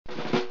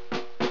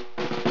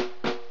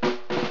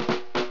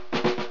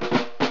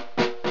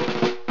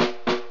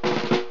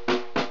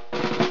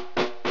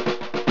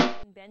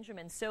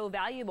so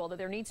valuable that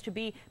there needs to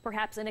be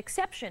perhaps an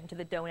exception to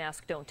the don't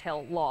ask, don't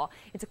tell law?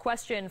 It's a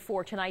question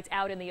for tonight's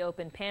Out in the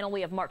Open panel.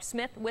 We have Mark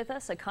Smith with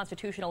us, a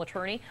constitutional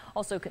attorney,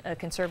 also a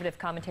conservative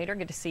commentator.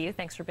 Good to see you.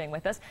 Thanks for being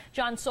with us.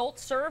 Jon Soltz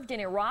served in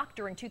Iraq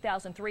during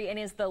 2003 and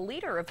is the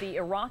leader of the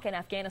Iraq and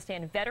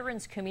Afghanistan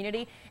veterans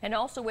community. And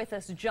also with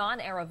us, John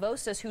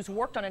Aravosis, who's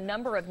worked on a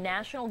number of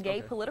national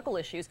gay political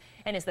issues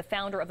and is the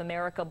founder of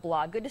America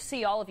Blog. Good to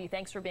see all of you.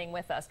 Thanks for being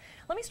with us.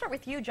 Let me start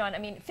with you, John. I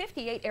mean,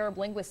 58 Arab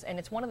linguists, and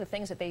it's one of the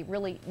things that they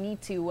really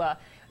need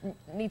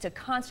to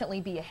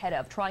constantly be ahead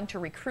of, trying to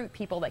recruit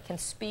people that can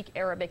speak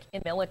Arabic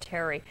in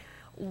military.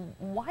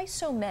 Why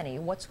so many?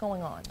 What's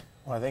going on?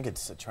 Well, I think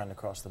it's a trend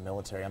across the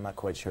military. I'm not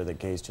quite sure that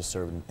gays just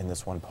serve in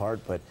this one part,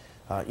 but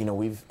you know,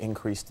 we've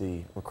increased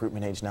the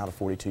recruitment age now to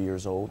 42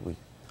 years old. We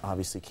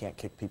obviously can't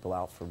kick people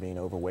out for being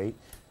overweight.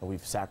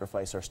 We've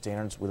sacrificed our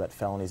standards. We let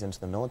felonies into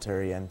the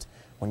military, and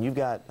when you've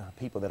got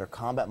people that are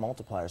combat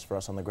multipliers for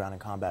us on the ground in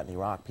combat in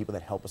Iraq, people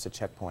that help us at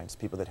checkpoints,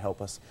 people that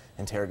help us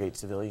interrogate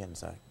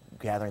civilians,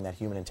 gathering that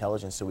human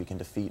intelligence so we can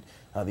defeat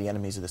the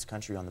enemies of this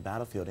country on the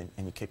battlefield, and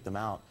you kick them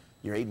out,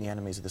 you're aiding the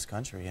enemies of this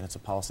country, and it's a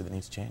policy that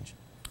needs to change.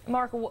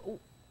 Mark,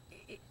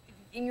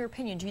 in your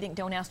opinion, do you think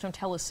Don't Ask, Don't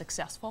Tell is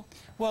successful?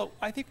 Well,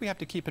 I think we have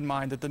to keep in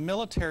mind that the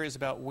military is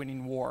about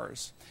winning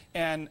wars.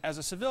 And as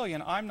a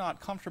civilian, I'm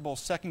not comfortable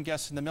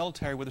second-guessing the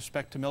military with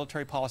respect to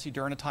military policy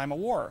during a time of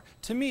war.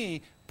 To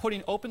me,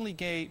 putting openly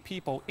gay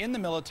people in the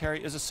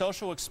military is a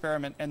social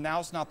experiment, and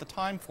now's not the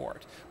time for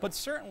it. But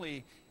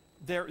certainly,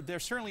 there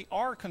certainly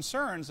are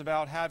concerns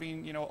about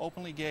having, you know,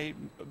 openly gay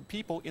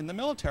people in the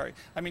military.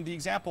 I mean, the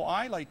example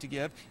I like to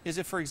give is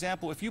if, for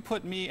example, if you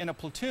put me in a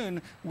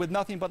platoon with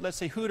nothing but, let's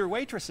say, Hooter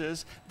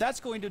waitresses,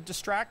 that's going to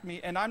distract me,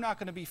 and I'm not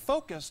going to be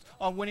focused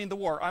on winning the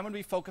war. I'm going to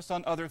be focused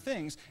on other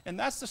things. And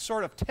that's the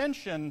sort of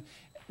tension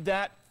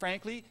that,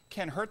 frankly,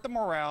 can hurt the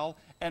morale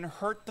and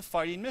hurt the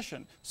fighting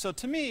mission. So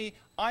to me,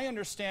 I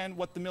understand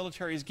what the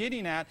military is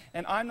getting at,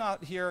 and I'm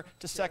not here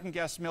to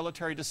second-guess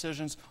military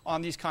decisions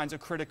on these kinds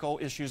of critical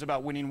issues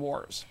about winning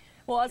wars.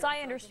 Well, as I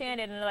understand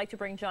it, and I'd like to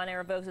bring John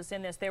Aravosis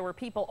in this, there were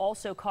people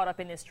also caught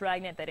up in this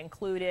dragnet that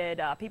included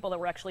people that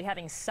were actually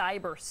having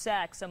cyber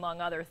sex,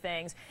 among other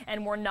things,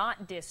 and were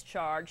not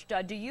discharged.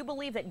 Do you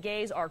believe that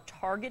gays are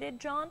targeted,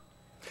 John?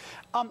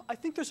 I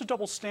think there's a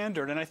double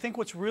standard, and I think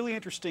what's really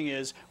interesting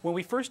is when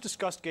we first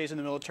discussed gays in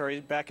the military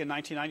back in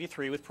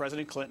 1993 with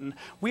President Clinton,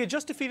 we had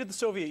just defeated the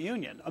Soviet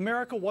Union.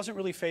 America wasn't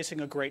really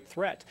facing a great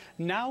threat.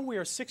 Now we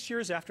are 6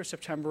 years after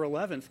September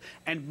 11th,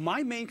 and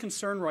my main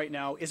concern right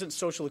now isn't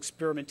social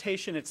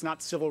experimentation, it's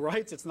not civil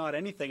rights, it's not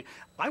anything.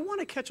 I want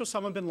to catch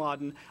Osama bin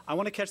Laden, I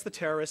want to catch the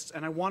terrorists,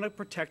 and I want to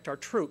protect our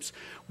troops.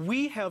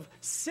 We have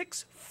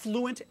 6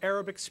 fluent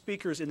Arabic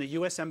speakers in the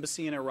U.S.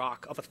 Embassy in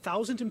Iraq. Of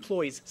 1,000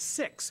 employees,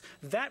 6.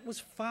 That was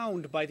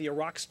found by the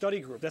Iraq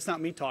Study Group. That's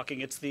not me talking.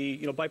 It's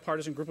the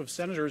bipartisan group of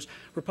senators,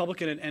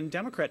 Republican and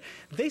Democrat.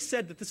 They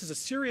said that this is a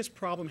serious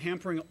problem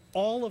hampering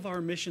all of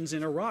our missions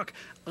in Iraq.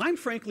 I'm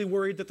frankly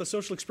worried that the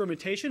social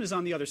experimentation is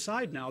on the other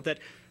side now, that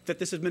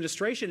this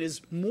administration is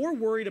more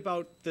worried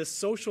about the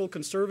social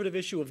conservative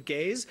issue of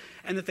gays,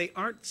 and that they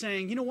aren't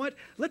saying, you know what,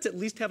 let's at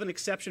least have an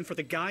exception for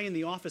the guy in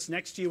the office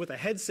next to you with a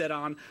headset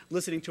on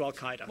listening to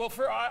Al-Qaeda. Well,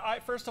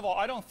 first of all,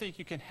 I don't think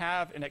you can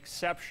have an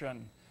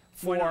exception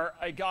for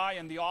a guy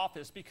in the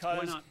office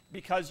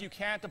because you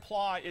can't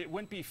apply. It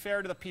wouldn't be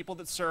fair to the people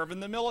that serve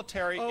in the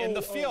military in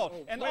the field.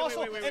 And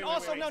also,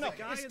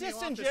 it's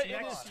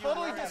disingenuous.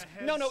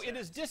 It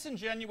is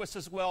disingenuous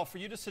as well for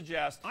you to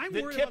suggest I'm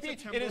that worried about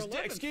September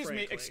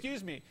 11th,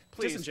 excuse me,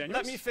 please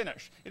let me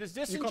finish. It is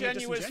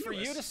disingenuous for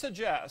you to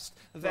suggest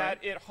that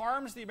it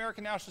harms the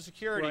American national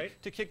security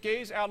to kick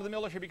gays out of the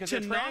military because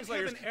they're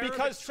translators.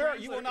 Because, sir,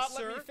 you will not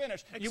let me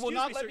finish. You will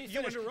not let me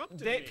finish.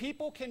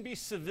 People can be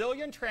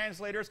civilian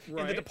translators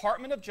in the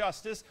Department of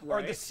Justice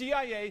or the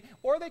CIA,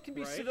 or they can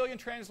be civilian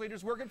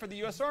translators working for the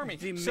U.S. Army.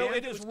 So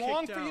it is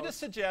wrong for you to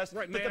suggest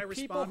that the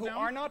people who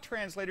are not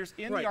translators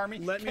in the Army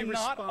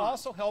cannot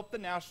also help the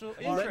national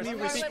interest.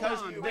 Because they can.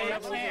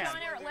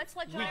 Let's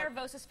let John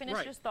Aravosis finish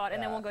his thought,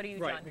 and then we'll go to you,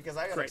 John. Because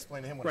I got to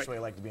explain to him what it's really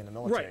like to be in the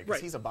military,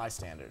 because he's a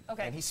bystander,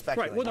 and he's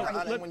speculating.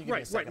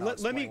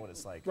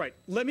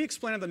 Let me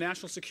explain on the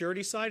national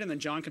security side, and then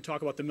John can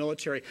talk about the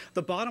military.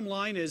 The bottom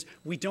line is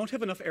we don't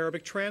have enough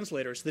Arabic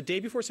translators. The day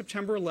before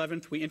September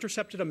 11th, we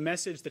intercepted a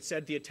message that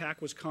said the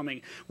attack was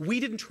coming. We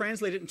didn't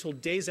translate it until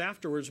days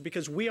afterwards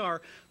because we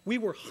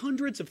were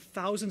hundreds of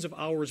thousands of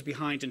hours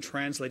behind in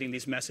translating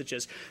these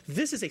messages.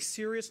 This is a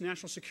serious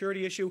national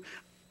security issue.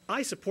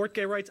 I support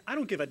gay rights. I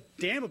don't give a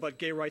damn about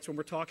gay rights when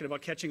we're talking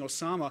about catching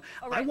Osama.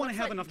 Right, I want to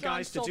have enough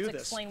guys to do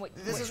this.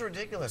 This is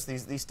ridiculous,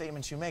 these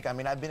statements you make. I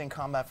mean, I've been in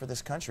combat for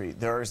this country.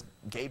 There's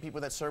gay people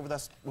that serve with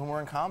us when we're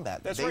in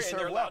combat. That's they right, serve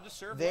they're well. allowed to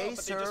serve they well,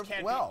 but serve they just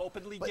can't well. be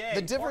openly but gay.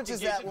 The difference is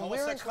that when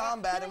we're in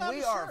combat and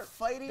we are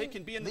fighting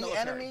the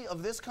enemy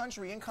of this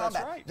country in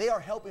combat, they are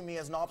helping me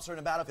as an officer in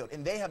a battlefield,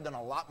 and they have done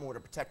a lot more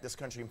to protect this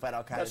country and fight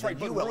Al-Qaeda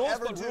than you will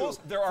ever do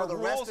for the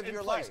rest of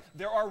your life.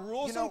 There are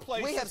rules in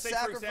place that say,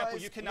 for example,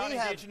 you cannot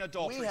engage in in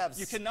adultery.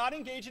 You cannot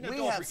engage in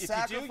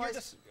adultery.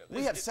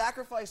 We have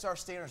sacrificed our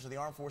standards to the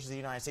armed forces of the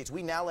United States.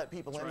 We now let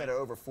people in that are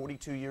over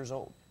 42 years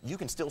old. You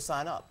can still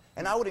sign up.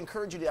 And I would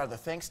encourage you to either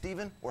thank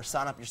Stephen or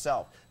sign up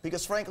yourself.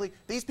 Because frankly,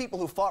 these people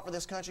who fought for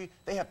this country,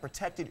 they have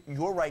protected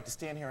your right to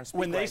stand here and speak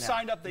When they right now.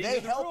 signed up, they knew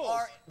the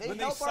rules. When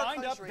they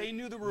signed up, they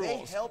knew the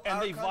rules.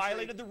 And they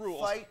violated the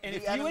rules. And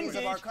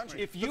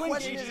if you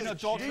engage in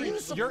adultery,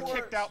 you're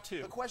kicked out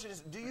too. The question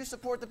is, do you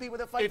support the people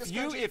that fight this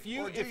country? If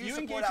you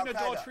engage in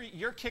adultery,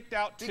 you're kicked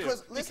out too.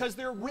 Because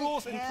there are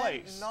rules in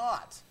place.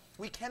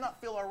 We cannot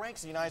fill our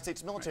ranks in the United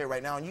States military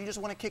right now, and you just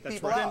want to kick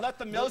people out. Then let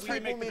the military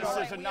make the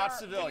decision, not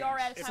civilians. We are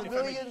out of time.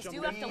 Civilians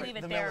do have to leave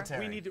it there.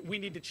 We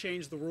need to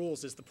change the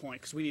rules is the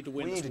point, because we need to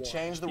win this war. We need to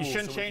change the rules. You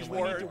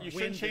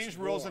shouldn't change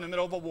rules in the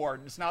middle of a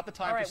war. It's not the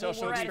time for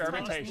social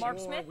experimentation. Mark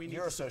Smith,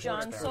 you're a social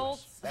Jon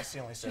Soltz, that's the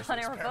only social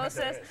experiment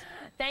there is.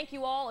 Thank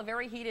you all. A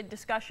very heated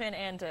discussion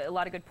and a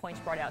lot of good points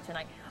brought out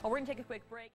tonight. We're going to take a quick break.